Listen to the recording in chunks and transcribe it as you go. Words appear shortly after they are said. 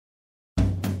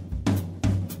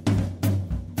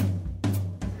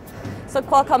So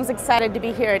Qualcomm's excited to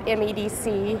be here at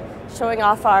MEDC, showing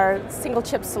off our single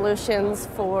chip solutions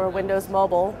for Windows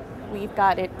Mobile. We've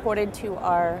got it ported to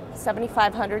our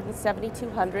 7500 and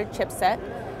 7200 chipset.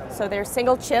 So they're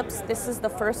single chips. This is the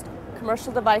first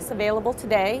commercial device available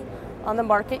today on the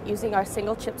market using our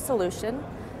single chip solution.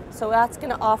 So that's going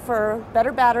to offer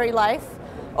better battery life,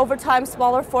 over time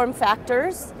smaller form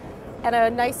factors, and a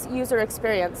nice user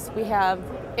experience. We have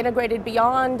integrated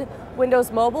beyond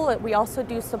Windows Mobile. We also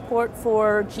do support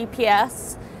for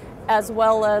GPS, as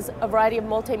well as a variety of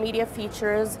multimedia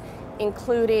features,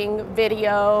 including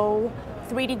video,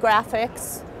 3D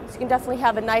graphics. So you can definitely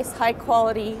have a nice high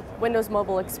quality Windows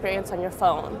Mobile experience on your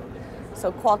phone.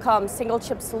 So Qualcomm single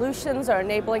chip solutions are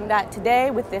enabling that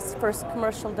today with this first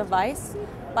commercial device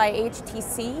by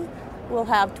HTC. We'll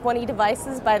have 20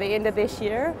 devices by the end of this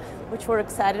year, which we're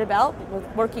excited about. We're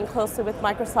working closely with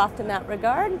Microsoft in that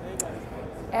regard.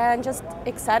 And just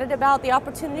excited about the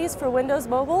opportunities for Windows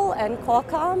Mobile and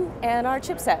Qualcomm and our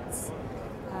chipsets.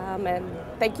 And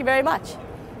thank you very much.